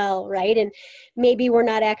as well, right? And maybe we're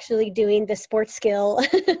not actually doing the sports skill,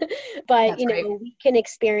 but right. We can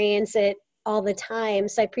experience it all the time.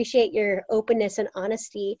 So I appreciate your openness and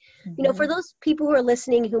honesty. For those people who are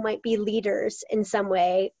listening who might be leaders in some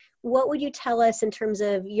way, what would you tell us in terms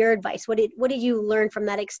of your advice? What did you learn from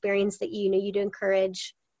that experience that you'd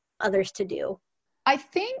encourage others to do? I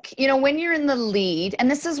think, when you're in the lead, and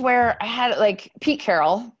this is where I had like Pete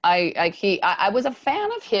Carroll, I was a fan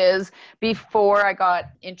of his before I got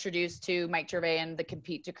introduced to Mike Gervais and the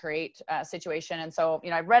Compete to Create situation. And so,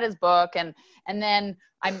 I read his book, and then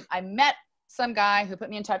I met some guy who put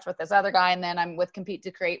me in touch with this other guy, and then I'm with Compete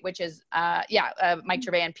to Create, which is Mike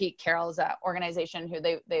Gervais and Pete Carroll's organization who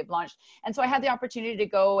they've launched. And so I had the opportunity to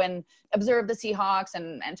go and observe the Seahawks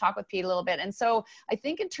and talk with Pete a little bit. And so I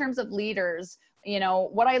think in terms of leaders,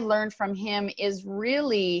 what I learned from him is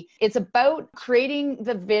really, it's about creating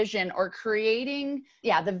the vision, or creating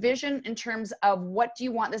the vision in terms of what do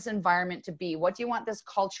you want this environment to be? What do you want this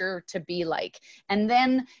culture to be like? And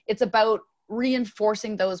then it's about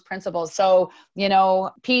reinforcing those principles. So,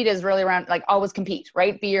 Pete is really around like always compete,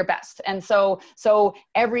 right? Be your best. And so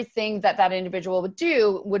everything that individual would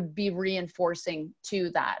do would be reinforcing to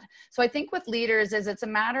that. So I think with leaders is it's a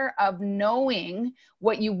matter of knowing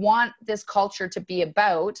what you want this culture to be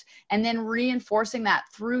about, and then reinforcing that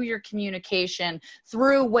through your communication,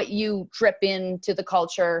 through what you drip into the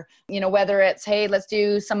culture, whether it's, hey, let's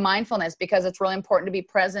do some mindfulness because it's really important to be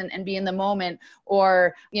present and be in the moment,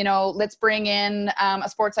 or, let's bring in a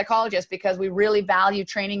sports psychologist because we really value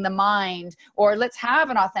training the mind, or let's have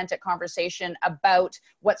an authentic conversation about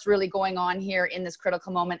what's really going on here in this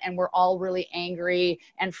critical moment. And we're all really angry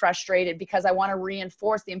and frustrated because I want to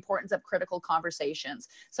reinforce the importance of critical conversations.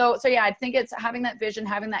 So yeah, I think it's having that vision,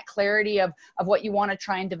 having that clarity of what you want to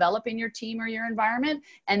try and develop in your team or your environment,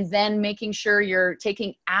 and then making sure you're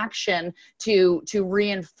taking action to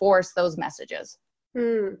reinforce those messages.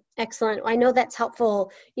 Excellent. I know that's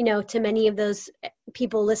helpful, to many of those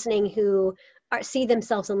people listening who see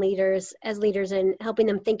themselves as leaders, and helping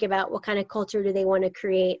them think about what kind of culture do they want to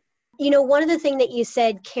create. One of the things that you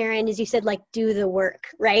said, Karen, is you said like, do the work,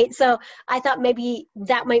 right? So I thought maybe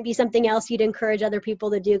that might be something else you'd encourage other people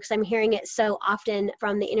to do, because I'm hearing it so often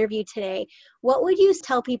from the interview today. What would you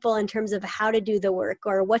tell people in terms of how to do the work,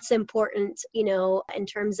 or what's important, in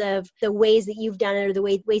terms of the ways that you've done it, or the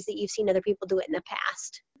ways that you've seen other people do it in the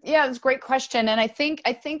past? Yeah, it's a great question. And I think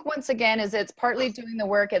once again is it's partly doing the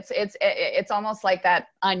work. It's almost like that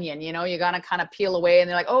onion, you got to kind of peel away, and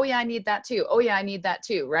they're like, oh yeah, I need that too. Oh yeah, I need that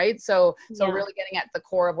too. Right. So really getting at the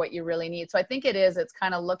core of what you really need. So I think it's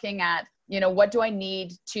kind of looking at, what do I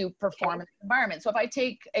need to perform in the environment? So if I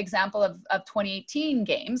take example of 2018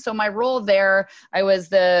 games, so my role there, I was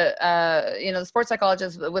the sports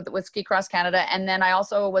psychologist with Ski Cross Canada. And then I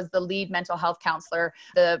also was the lead mental health counselor.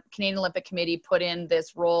 The Canadian Olympic Committee put in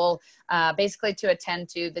this role basically to attend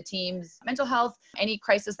to the team's mental health, any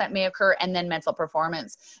crisis that may occur, and then mental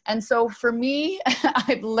performance. And so for me,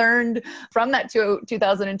 I've learned from that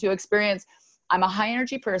 2002 experience, I'm a high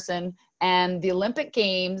energy person, and the Olympic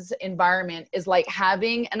Games environment is like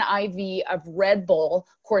having an IV of Red Bull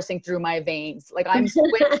coursing through my veins. Like I'm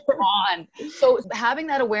switched on. So having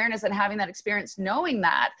that awareness and having that experience, knowing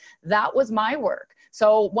that was my work.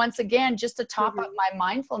 So once again, just to top up my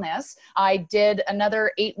mindfulness, I did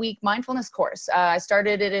another 8-week mindfulness course. I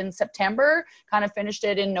started it in September, kind of finished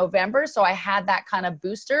it in November. So I had that kind of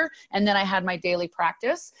booster, and then I had my daily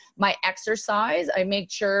practice. My exercise, I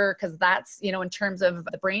made sure, because that's, you know, in terms of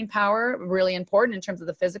the brain power, really important in terms of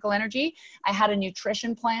the physical energy. I had a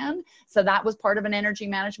nutrition plan. So that was part of an energy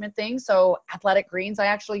management thing. So Athletic Greens I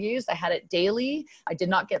actually used. I had it daily. I did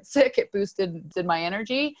not get sick. It boosted my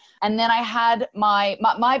energy. And then I had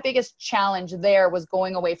my biggest challenge there was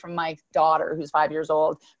going away from my daughter, who's 5 years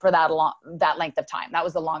old, for that length of time. That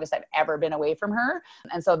was the longest I've ever been away from her.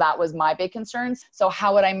 And so that was my big concern. So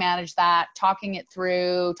how would I manage that? Talking it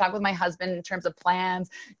through, talk with my husband in terms of plans,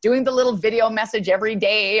 doing the little video message every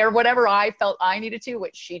day or whatever I felt I needed to,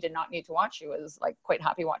 which she did not need to watch. She was like quite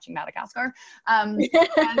happy watching Madagascar. So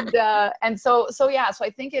I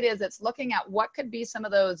think it's looking at what could be some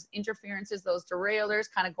of those interferences, those derailers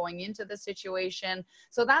kind of going into the situation.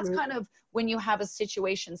 So that's kind of when you have a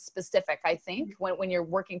situation specific, I think, when you're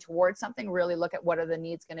working towards something, really look at what are the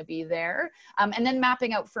needs going to be there. And then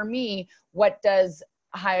mapping out for me, what does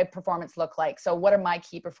high performance look like? So what are my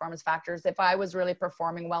key performance factors? If I was really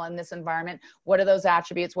performing well in this environment, what are those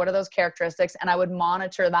attributes? What are those characteristics? And I would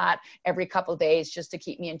monitor that every couple of days just to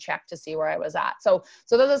keep me in check to see where I was at. So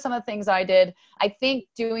those are some of the things I did. I think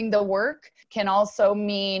doing the work can also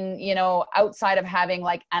mean, you know, outside of having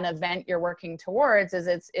like an event you're working towards,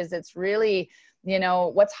 it's really, you know,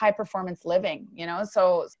 what's high performance living, you know?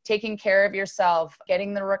 So taking care of yourself,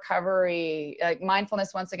 getting the recovery, like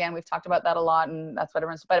mindfulness, once again, we've talked about that a lot, and that's what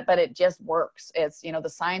everyone's, but it just works. It's, you know, the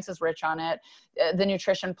science is rich on it, the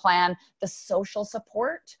nutrition plan, the social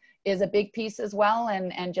support is a big piece as well.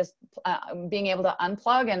 And just being able to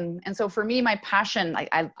unplug. And so for me, my passion,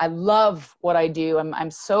 I love what I do.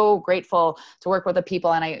 I'm so grateful to work with the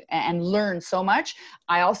people and learn so much.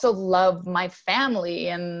 I also love my family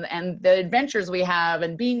and the adventures we have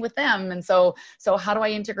and being with them. And so how do I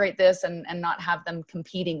integrate this and not have them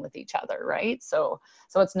competing with each other, right? So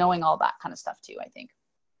it's knowing all that kind of stuff too, I think.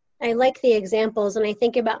 I like the examples, and I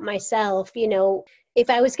think about myself, you know,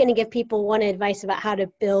 if I was going to give people one advice about how to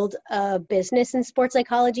build a business in sports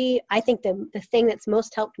psychology, I think the thing that's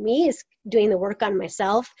most helped me is doing the work on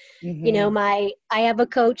myself. You know, I have a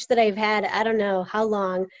coach that I've had, I don't know how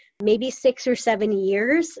long, maybe 6 or 7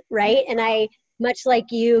 years, right? And I, much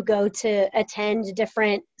like you, go to attend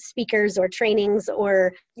different speakers or trainings,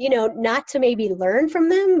 or, you know, not to maybe learn from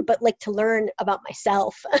them, but like to learn about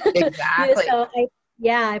myself. Exactly. You know, so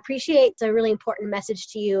I appreciate, it's a really important message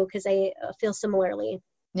to you, because I feel similarly.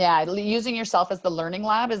 Yeah, using yourself as the learning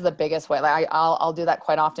lab is the biggest way. Like I'll do that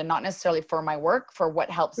quite often, not necessarily for my work, for what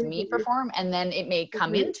helps me perform. And then it may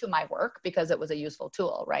come into my work because it was a useful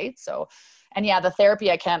tool, right? So, and yeah, the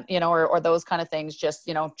therapy I can't, you know, or those kind of things, just,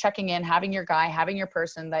 you know, checking in, having your guy, having your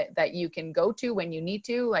person that you can go to when you need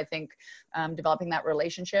to. I think developing that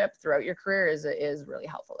relationship throughout your career is really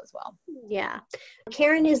helpful as well. Yeah.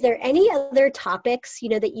 Karen, is there any other topics, you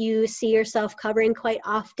know, that you see yourself covering quite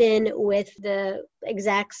often with the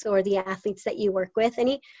execs or the athletes that you work with?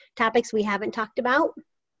 Any topics we haven't talked about?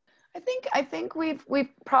 I think we've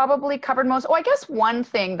probably covered most. Oh, I guess one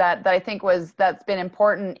thing that I think that's been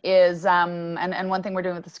important is and one thing we're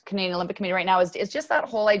doing with the Canadian Olympic Committee right now is just that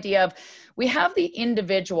whole idea of, we have the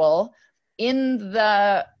individual in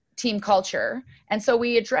the team culture, and so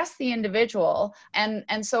we address the individual,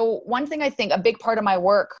 and so one thing I think a big part of my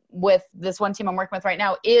work with this one team I'm working with right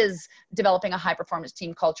now is developing a high performance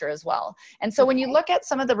team culture as well. And so when you look at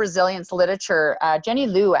some of the resilience literature, Jenny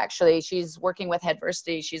Liu, actually, she's working with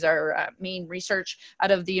Headversity. She's our main research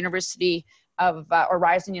out of the University of or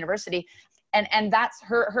Ryerson University. And that's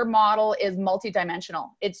her model is multidimensional.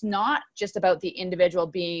 It's not just about the individual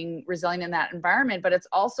being resilient in that environment, but it's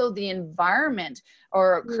also the environment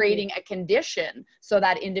or creating a condition so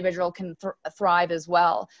that individual can thrive as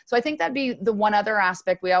well. So I think that'd be the one other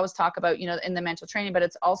aspect we always talk about, you know, in the mental training, but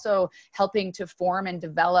it's also helping to form and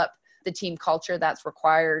develop the team culture that's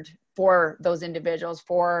required for those individuals,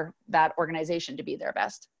 for that organization to be their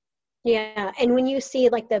best. Yeah. And when you see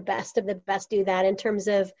like the best of the best do that in terms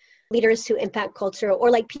of leaders who impact culture, or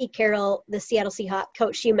like Pete Carroll, the Seattle Seahawks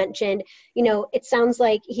coach you mentioned, you know, it sounds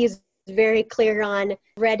like he's very clear on,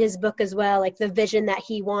 read his book as well, like the vision that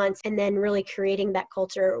he wants, and then really creating that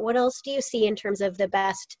culture. What else do you see in terms of the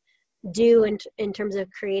best do in terms of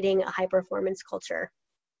creating a high performance culture?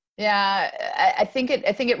 Yeah, I think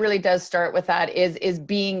it really does start with that is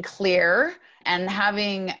being clear and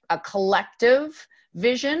having a collective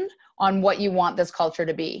vision on what you want this culture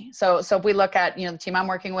to be. So if we look at, the team I'm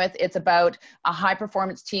working with, it's about a high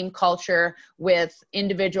performance team culture with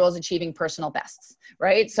individuals achieving personal bests,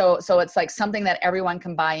 right? So it's like something that everyone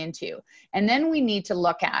can buy into. And then we need to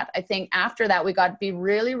look at, I think after that, we got to be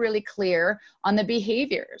really, really clear on the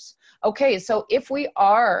behaviors. Okay, so if we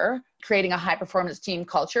are creating a high performance team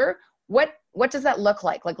culture, what does that look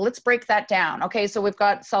like? Like, let's break that down. Okay, so we've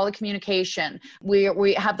got solid communication.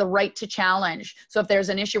 We have the right to challenge. So if there's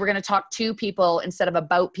an issue, we're going to talk to people instead of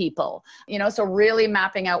about people. So really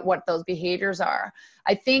mapping out what those behaviors are.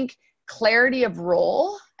 I think clarity of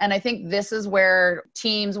role, and I think this is where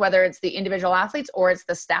teams, whether it's the individual athletes or it's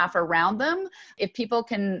the staff around them, if people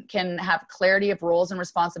can have clarity of roles and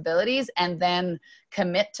responsibilities and then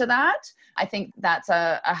commit to that, I think that's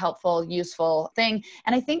a helpful, useful thing.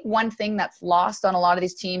 And I think one thing that's lost on a lot of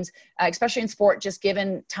these teams, especially in sport, just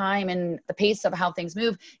given time and the pace of how things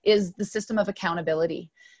move, is the system of accountability.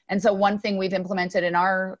 And so one thing we've implemented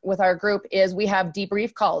with our group is we have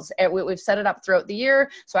debrief calls. We've set it up throughout the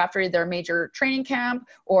year. So after their major training camp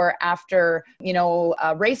or after,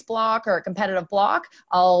 a race block or a competitive block,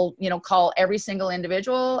 I'll, call every single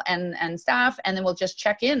individual and staff, and then we'll just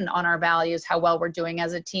check in on our values, how well we're doing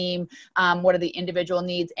as a team, what are the individual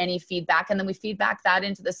needs, any feedback, and then we feedback that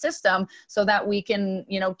into the system so that we can,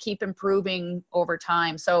 keep improving over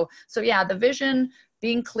time. So yeah, the vision,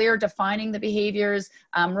 being clear, defining the behaviors,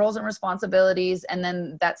 roles and responsibilities, and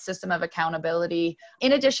then that system of accountability.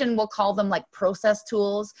 In addition, we'll call them like process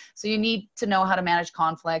tools. So you need to know how to manage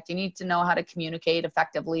conflict. You need to know how to communicate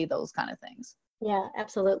effectively, those kind of things. Yeah,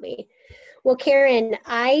 absolutely. Well, Karen,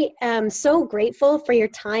 I am so grateful for your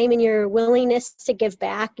time and your willingness to give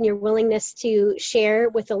back and your willingness to share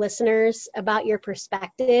with the listeners about your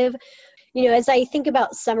perspective. As I think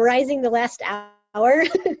about summarizing the last hour,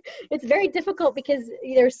 it's very difficult because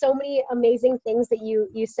there's so many amazing things that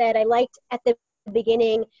you said. I liked at the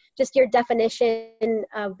beginning just your definition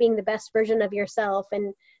of being the best version of yourself,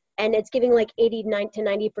 and it's giving like 89 to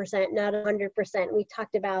 90%, not 100%. We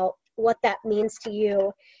talked about what that means to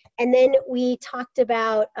you, and then we talked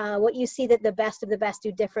about what you see that the best of the best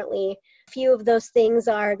do differently. A few of those things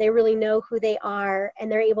are they really know who they are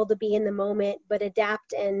and they're able to be in the moment but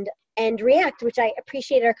adapt and react, which I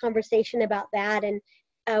appreciate our conversation about that, and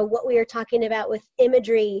what we were talking about with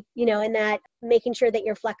imagery, and that making sure that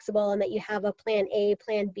you're flexible and that you have a plan A,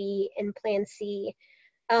 plan B, and plan C.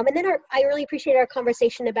 And then I really appreciate our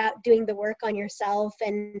conversation about doing the work on yourself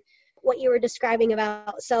and what you were describing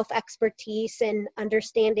about self-expertise and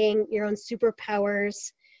understanding your own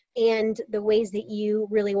superpowers and the ways that you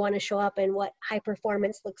really want to show up and what high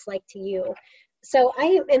performance looks like to you. So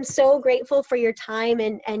I am so grateful for your time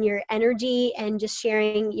and your energy and just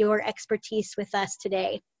sharing your expertise with us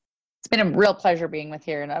today. It's been a real pleasure being with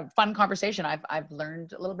here and a fun conversation. I've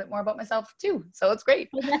learned a little bit more about myself too. So it's great.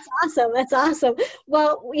 Well, that's awesome. That's awesome.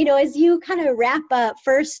 Well, as you kind of wrap up,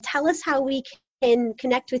 first, tell us how we can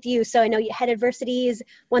connect with you. So I know Head Adversity is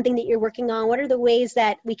one thing that you're working on. What are the ways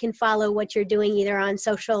that we can follow what you're doing either on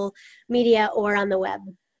social media or on the web?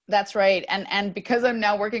 That's right. And because I'm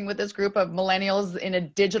now working with this group of millennials in a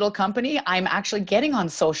digital company, I'm actually getting on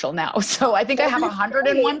social now. So I think I have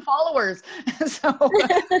 101 followers. So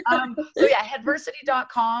yeah,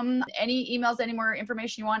 headversity.com. Any emails, any more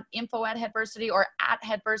information you want, info@Headversity or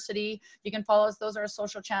 @Headversity. You can follow us. Those are our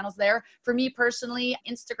social channels there. For me personally,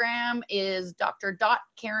 Instagram is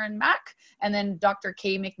Dr.Karen Mack and then Dr.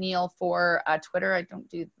 K McNeil for Twitter. I don't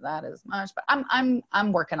do that as much, but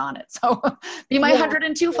I'm working on it. So be my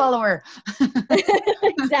 102 follower.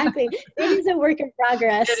 Exactly. It is a work in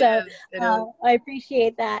progress. It is. I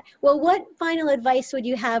appreciate that. Well, what final advice would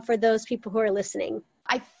you have for those people who are listening?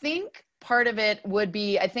 I think part of it would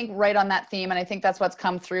be, right on that theme, and I think that's what's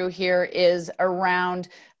come through here, is around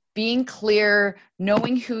being clear,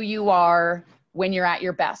 knowing who you are when you're at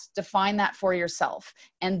your best. Define that for yourself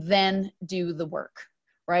and then do the work.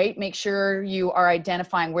 Right? Make sure you are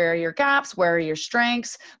identifying where are your gaps, where are your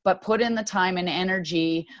strengths, but put in the time and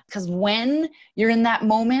energy, because when you're in that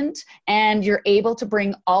moment and you're able to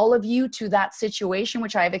bring all of you to that situation,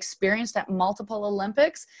 which I've experienced at multiple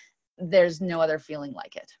Olympics, there's no other feeling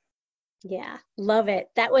like it. Yeah, love it.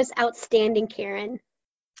 That was outstanding, Karen.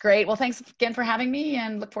 Great. Well, thanks again for having me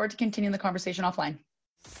and look forward to continuing the conversation offline.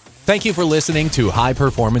 Thank you for listening to High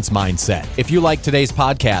Performance Mindset. If you like today's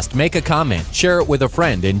podcast, make a comment, share it with a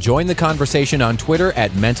friend, and join the conversation on Twitter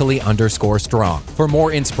 @mentally_strong. For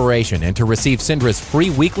more inspiration and to receive Cindra's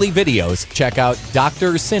free weekly videos, check out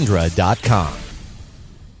drsindra.com.